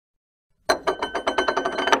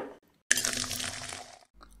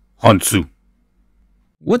Hansu.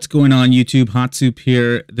 What's going on, YouTube? Hot Soup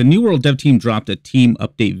here. The New World dev team dropped a team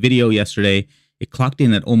update video yesterday. It clocked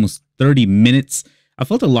in at almost 30 minutes. I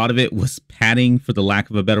felt a lot of it was padding, for the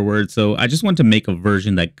lack of a better word, so I just want to make a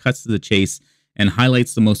version that cuts to the chase and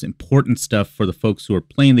highlights the most important stuff for the folks who are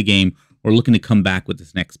playing the game or looking to come back with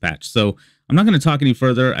this next patch. So I'm not going to talk any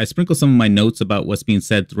further. I sprinkle some of my notes about what's being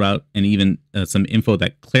said throughout, and even some info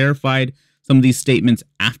that clarified some of these statements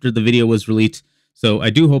after the video was released. So I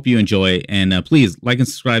do hope you enjoy, and please like and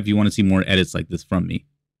subscribe if you want to see more edits like this from me.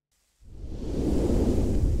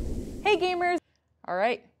 Hey gamers! All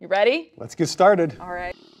right, you ready? Let's get started. All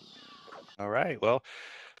right. All right, well,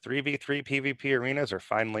 3v3 PvP arenas are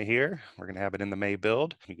finally here. We're going to have it in the May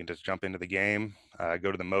build. You can just jump into the game,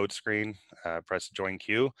 go to the mode screen, press join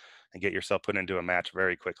queue, and get yourself put into a match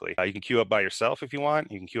very quickly. You can queue up by yourself if you want.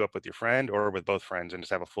 You can queue up with your friend or with both friends and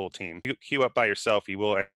just have a full team. If you queue up by yourself, you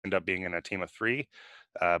will end up being in a team of 3,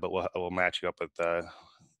 but we'll match you up with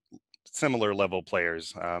similar level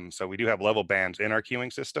players. So we do have level bands in our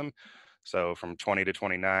queuing system. So from 20 to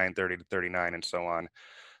 29, 30 to 39, and so on.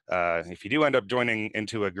 If you do end up joining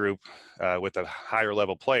into a group with a higher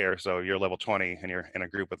level player, so you're level 20 and you're in a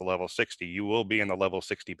group with a level 60, you will be in the level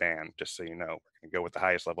 60 band, just so you know. We're going to go with the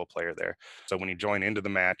highest level player there. So when you join into the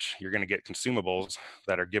match, you're going to get consumables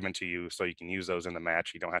that are given to you so you can use those in the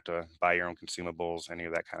match. You don't have to buy your own consumables, any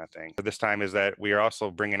of that kind of thing. But this time is that we are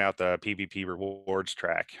also bringing out the PvP rewards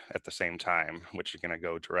track at the same time, which is going to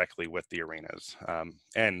go directly with the arenas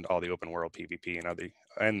and all the open world PvP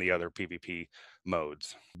and the other PvP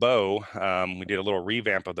modes. Bow, we did a little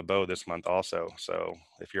revamp of the bow this month also. So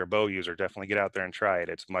if you're a bow user, definitely get out there and try it.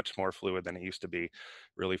 It's much more fluid than it used to be.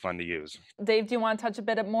 Really fun to use. Dave, do you want to touch a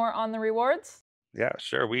bit more on the rewards? Yeah,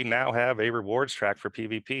 sure. We now have a rewards track for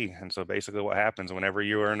PvP. And so basically what happens whenever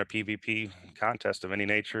you are in a PvP contest of any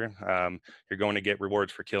nature, you're going to get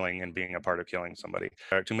rewards for killing and being a part of killing somebody.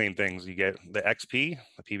 There are two main things. You get the XP,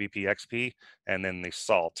 the PvP XP, and then the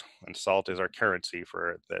salt. And salt is our currency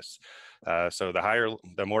for this. So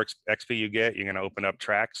the more XP you get, you're going to open up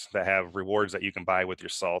tracks that have rewards that you can buy with your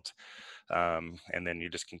salt. And then you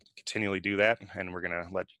just can continually do that, and we're going to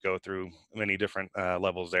let you go through many different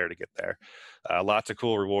levels there to get there. Lots of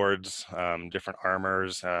cool rewards, different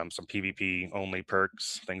armors, some PvP only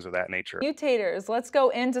perks, things of that nature. Mutators. Let's go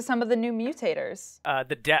into some of the new mutators.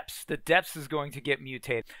 The depths is going to get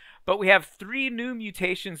mutated. But we have 3 new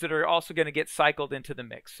mutations that are also going to get cycled into the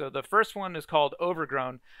mix. So the first one is called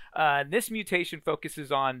Overgrown. This mutation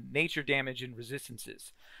focuses on nature damage and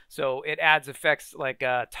resistances. So it adds effects like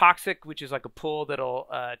Toxic, which is like a pull that'll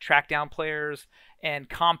track down players, and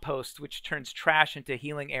Compost, which turns trash into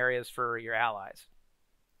healing areas for your allies.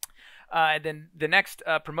 And then the next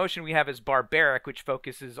promotion we have is Barbaric, which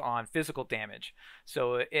focuses on physical damage.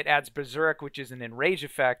 So it adds Berserk, which is an enrage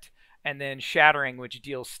effect, and then Shattering, which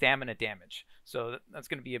deals stamina damage. So that's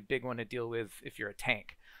going to be a big one to deal with if you're a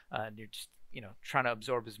tank. And you're just trying to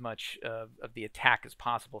absorb as much of the attack as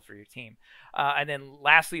possible for your team. And then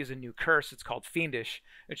lastly is a new curse. It's called Fiendish,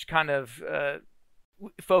 which kind of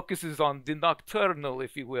focuses on the nocturnal,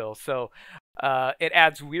 if you will. So it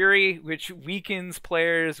adds Weary, which weakens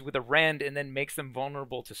players with a rend and then makes them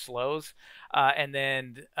vulnerable to slows. And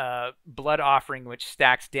then Blood Offering, which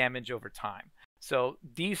stacks damage over time. So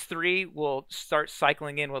these 3 will start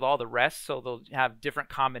cycling in with all the rest, so they'll have different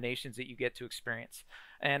combinations that you get to experience.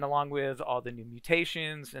 And along with all the new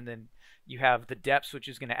mutations, and then you have the depths, which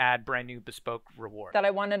is going to add brand new bespoke reward. That I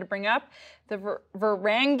wanted to bring up. The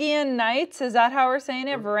Varangian Knights, is that how we're saying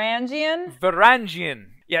it? Varangian? Varangian.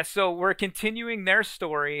 Yeah, so we're continuing their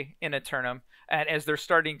story in Aeternum, and as they're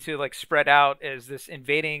starting to spread out, as this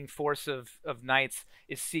invading force of knights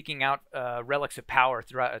is seeking out relics of power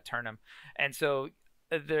throughout Aeternum. And so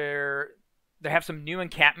they have some new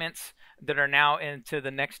encampments that are now into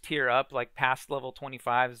the next tier up, like past level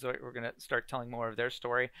 25. So we're going to start telling more of their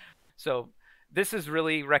story. So this is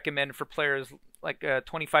really recommended for players like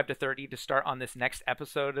 25 to 30 to start on this next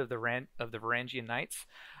episode of the Varangian Knights.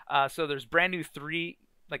 So there's brand new 3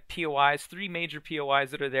 POIs, 3 major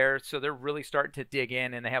POIs that are there, so they're really starting to dig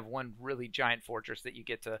in, and they have one really giant fortress that you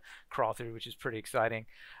get to crawl through, which is pretty exciting.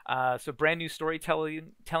 So brand new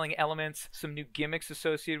storytelling elements, some new gimmicks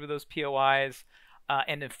associated with those POIs,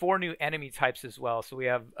 and then 4 new enemy types as well. So we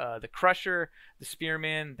have the Crusher, the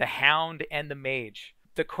Spearman, the Hound, and the Mage.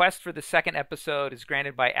 The quest for the second episode is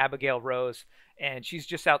granted by Abigail Rose, and she's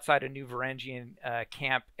just outside a new Varangian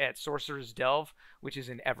camp at Sorcerer's Delve, which is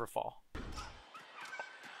in Everfall.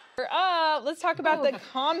 Let's talk about the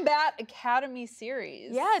Combat Academy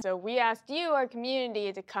series. Yeah, so we asked you, our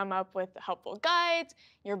community, to come up with helpful guides,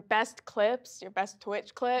 your best clips, your best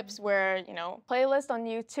Twitch clips, where, you know, playlist on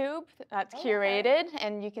YouTube that's curated,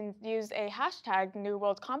 and you can use a hashtag New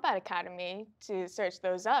World Combat Academy to search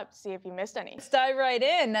those up, see if you missed any. Let's dive right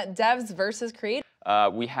in. Devs versus creators.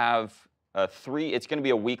 We have it's going to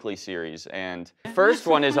be a weekly series, and the first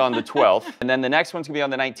one is on the 12th, and then the next one's going to be on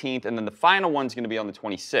the 19th, and then the final one's going to be on the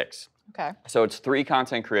 26th. Okay. So it's 3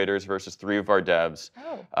 content creators versus 3 of our devs.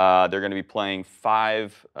 They're going to be playing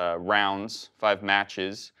 5 rounds, 5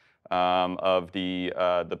 matches of the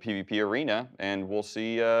PvP arena, and we'll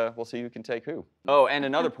see who can take who. Oh, and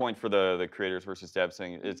another point for the creators versus devs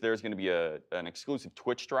thing is there's going to be an exclusive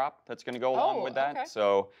Twitch drop that's going to go along with that. Okay.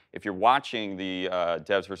 So if you're watching the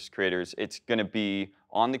devs versus creators, it's going to be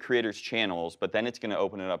on the creators' channels, but then it's going to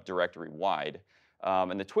open it up directory-wide.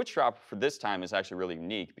 And the Twitch drop for this time is actually really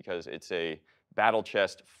unique because it's a battle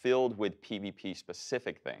chest filled with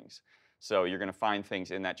PvP-specific things. So you're going to find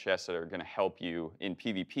things in that chest that are going to help you in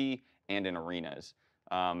PvP and in arenas.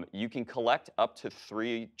 You can collect up to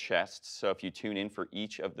 3 chests. So if you tune in for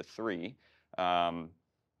each of the 3,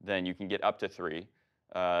 then you can get up to 3.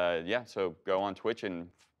 Yeah, so go on Twitch and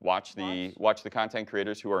watch the content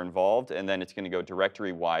creators who are involved, and then it's going to go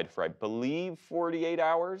directory-wide for, I believe, 48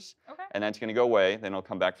 hours. Okay. And then it's going to go away. Then it'll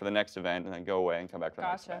come back for the next event, and then go away and come back for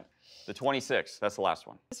the next event. The 26th, that's the last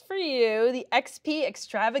one. As for you, the XP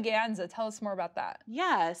Extravaganza. Tell us more about that.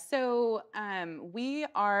 Yeah, so we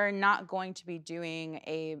are not going to be doing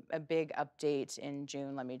a big update in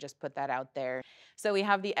June. Let me just put that out there. So we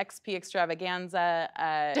have the XP Extravaganza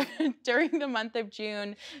during the month of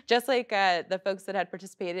June, just like the folks that had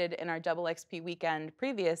participated in our double XP weekend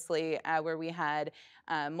previously, where we had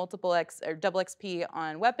double XP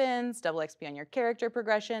on weapons, double XP on your character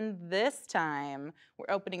progression. This time,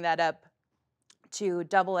 we're opening that up to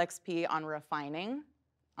double XP on refining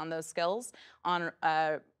on those skills, on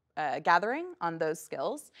gathering on those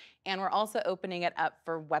skills, and we're also opening it up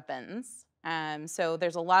for weapons. So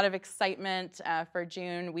there's a lot of excitement for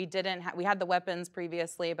June. We had the weapons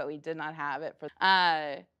previously, but we did not have it for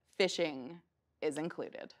fishing is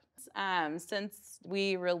included. Since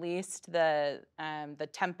we released the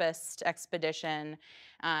Tempest expedition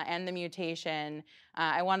and the mutation,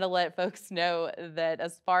 I want to let folks know that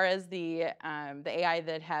as far as the AI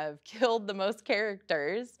that have killed the most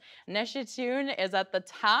characters, Neshatun is at the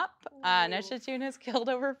top. Neshatun has killed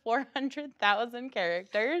over 400,000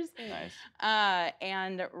 characters. Nice.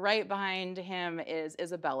 And right behind him is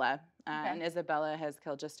Isabella. And Isabella has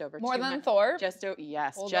killed just over more than Thor. Just over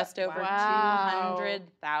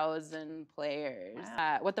 200,000 players.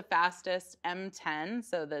 With the fastest M10,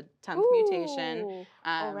 so the 10th mutation.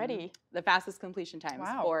 Already. The fastest completion times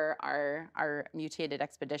for our mutated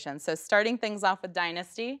expedition. So starting things off with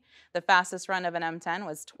Dynasty, the fastest run of an M10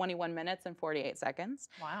 was 21 minutes and 48 seconds.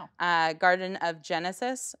 Wow. Garden of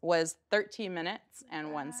Genesis was 13 minutes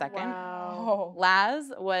and 1 second. Wow.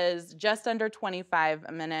 Laz was just under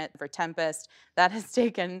 25 minutes for Tempest. That has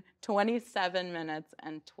taken 27 minutes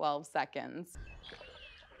and 12 seconds.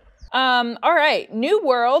 All right, New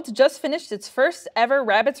World just finished its first ever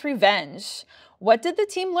Rabbids Revenge. What did the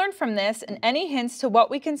team learn from this, and any hints to what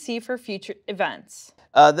we can see for future events?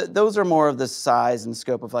 Those are more of the size and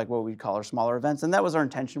scope of like what we'd call our smaller events, and that was our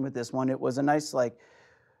intention with this one. It was a nice like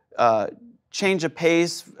change of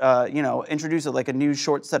pace, you know, introduce like a new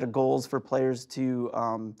short set of goals for players to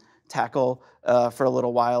tackle for a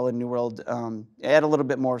little while in New World, add a little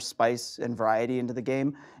bit more spice and variety into the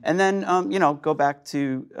game, and then you know, go back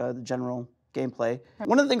to the general gameplay.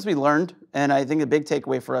 One of the things we learned, and I think the big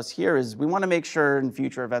takeaway for us here, is we want to make sure in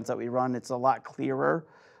future events that we run, it's a lot clearer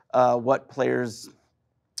what players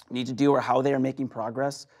need to do or how they are making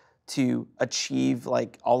progress to achieve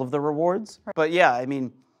like all of the rewards. But yeah, I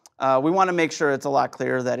mean, we want to make sure it's a lot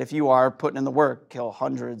clearer that if you are putting in the work, kill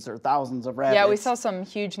hundreds or thousands of rabbits. Yeah, we saw some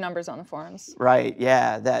huge numbers on the forums. Right.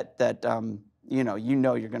 Yeah. That you know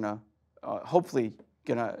you're gonna hopefully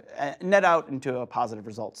gonna net out into a positive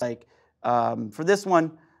result. Like for this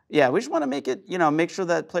one, yeah, we just want to make it, you know, make sure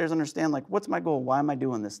that players understand like what's my goal, why am I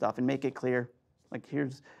doing this stuff, and make it clear. Like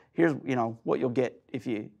here's you know what you'll get if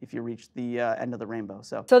you reach the end of the rainbow.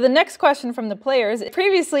 So the next question from the players.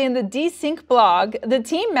 Previously in the Desync blog, the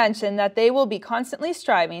team mentioned that they will be constantly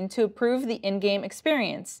striving to improve the in-game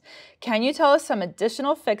experience. Can you tell us some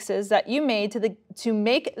additional fixes that you made to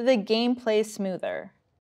make the gameplay smoother?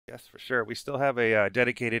 Yes, for sure. We still have a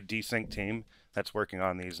dedicated Desync team that's working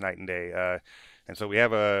on these night and day. And so we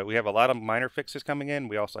have a lot of minor fixes coming in.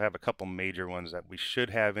 We also have a couple major ones that we should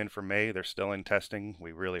have in for May. They're still in testing.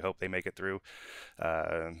 We really hope they make it through.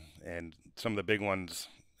 And some of the big ones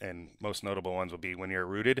and most notable ones will be when you're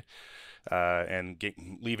rooted and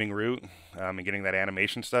leaving root and getting that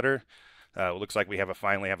animation stutter. It looks like we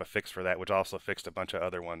finally have a fix for that, which also fixed a bunch of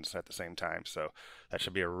other ones at the same time. So that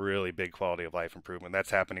should be a really big quality of life improvement.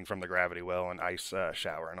 That's happening from the gravity well and ice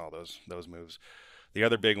shower and all those moves. The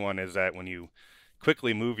other big one is that when you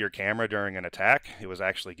quickly move your camera during an attack, it was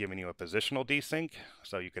actually giving you a positional desync,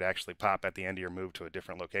 so you could actually pop at the end of your move to a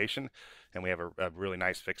different location, and we have a really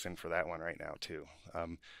nice fix in for that one right now too.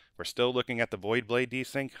 We're still looking at the Void Blade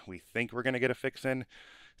desync. We think we're going to get a fix in.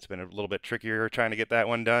 It's been a little bit trickier trying to get that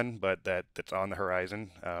one done, but that's on the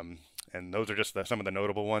horizon. And those are just some of the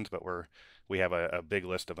notable ones, but we have a big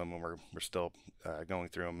list of them, and we're still going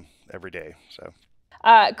through them every day. So.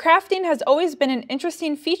 Crafting has always been an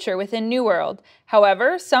interesting feature within New World.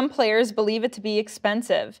 However, some players believe it to be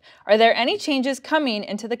expensive. Are there any changes coming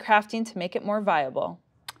into the crafting to make it more viable?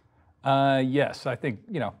 Yes, I think,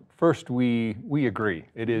 first we agree.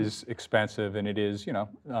 It is expensive, and it is,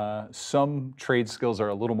 some trade skills are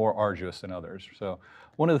a little more arduous than others. So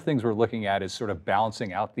one of the things we're looking at is sort of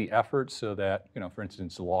balancing out the effort so that, for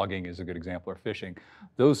instance, logging is a good example, or fishing.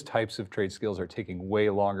 Those types of trade skills are taking way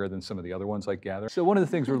longer than some of the other ones like gathering. So one of the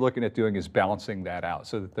things we're looking at doing is balancing that out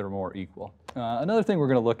so that they're more equal. Another thing we're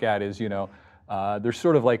going to look at is, there's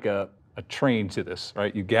sort of like a train to this,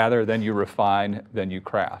 right? You gather, then you refine, then you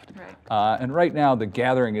craft. Right. And right now, the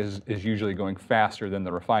gathering is usually going faster than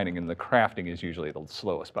the refining, and the crafting is usually the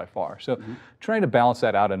slowest by far. So trying to balance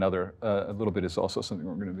that out a little bit is also something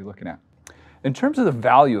we're going to be looking at. In terms of the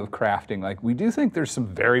value of crafting, we do think there's some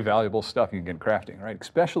very valuable stuff you can get in crafting, right?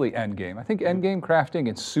 Especially endgame. I think endgame crafting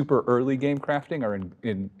and super early game crafting are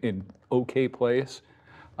in okay place.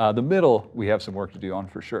 The middle, we have some work to do on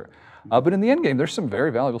for sure. But in the end game, there's some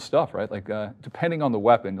very valuable stuff, right? Depending on the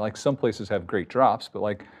weapon, some places have great drops,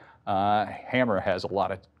 but Hammer has a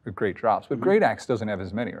lot of great drops, but Great Axe doesn't have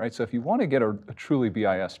as many, right? So if you want to get a truly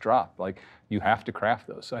BIS drop, you have to craft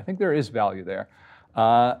those. So I think there is value there.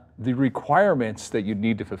 The requirements that you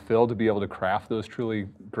need to fulfill to be able to craft those truly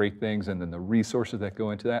great things, and then the resources that go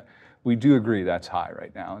into that, we do agree that's high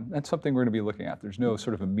right now. And that's something we're going to be looking at. There's no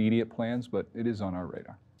sort of immediate plans, but it is on our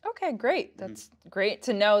radar. Okay, great. That's great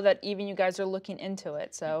to know that even you guys are looking into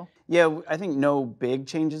it. So yeah, I think no big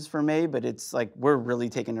changes for May, but it's we're really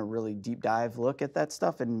taking a really deep dive look at that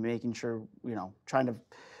stuff and making sure, we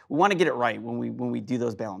want to get it right when we do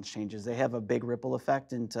those balance changes. They have a big ripple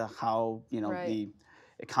effect into how Right. the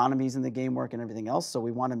economies in the game work and everything else. So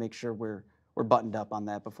we want to make sure we're buttoned up on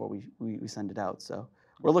that before we send it out. So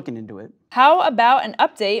we're looking into it. how about an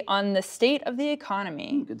update on the state of the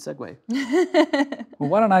economy? Good segue. Well,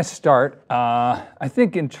 why don't I start? I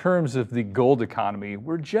think in terms of the gold economy,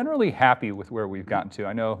 we're generally happy with where we've gotten to.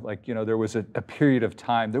 I know, there was a period of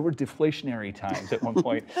time, there were deflationary times at one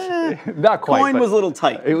point. Not quite. Coin was a little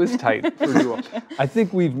tight. It was tight, for sure. I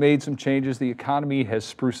think we've made some changes. The economy has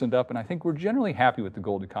sprucened up, and I think we're generally happy with the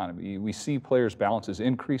gold economy. We see players' balances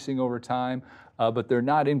increasing over time, but they're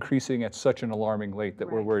not increasing at such an alarming rate that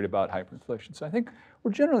we're worried about hyperinflation. So I think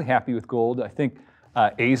we're generally happy with gold. I think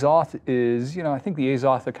Azoth is, I think the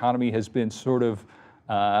Azoth economy has been sort of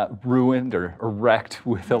ruined or wrecked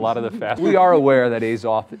with a lot of the fast. We are aware that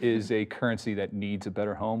Azoth is a currency that needs a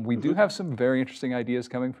better home. We do have some very interesting ideas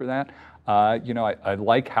coming for that. I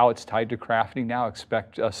like how it's tied to crafting now.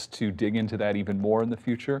 Expect us to dig into that even more in the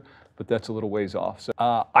future, but that's a little ways off. So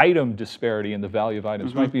item disparity in the value of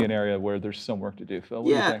items might be an area where there's some work to do. Phil, what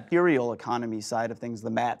do you think? Imperial economy side of things, the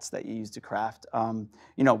mats that you use to craft.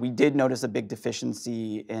 We did notice a big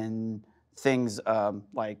deficiency in things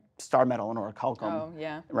like star metal and orichalcum. Oh,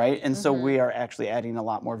 yeah. Right? And so we are actually adding a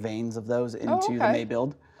lot more veins of those into the May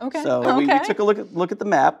build. Okay. So we took a look at the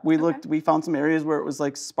map. We found some areas where it was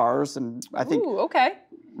sparse, and I think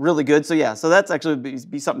really good. So yeah, so that's actually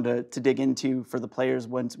be something to dig into for the players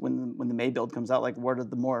when the May build comes out. What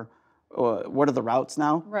are the routes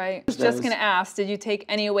now? Right. I was just going to ask, did you take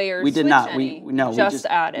any away or we switch did not. any? We just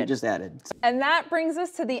added. We just added. And that brings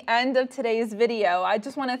us to the end of today's video. I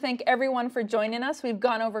just want to thank everyone for joining us. We've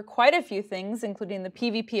gone over quite a few things, including the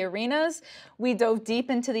PvP arenas. We dove deep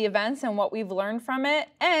into the events and what we've learned from it,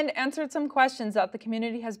 and answered some questions that the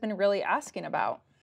community has been really asking about.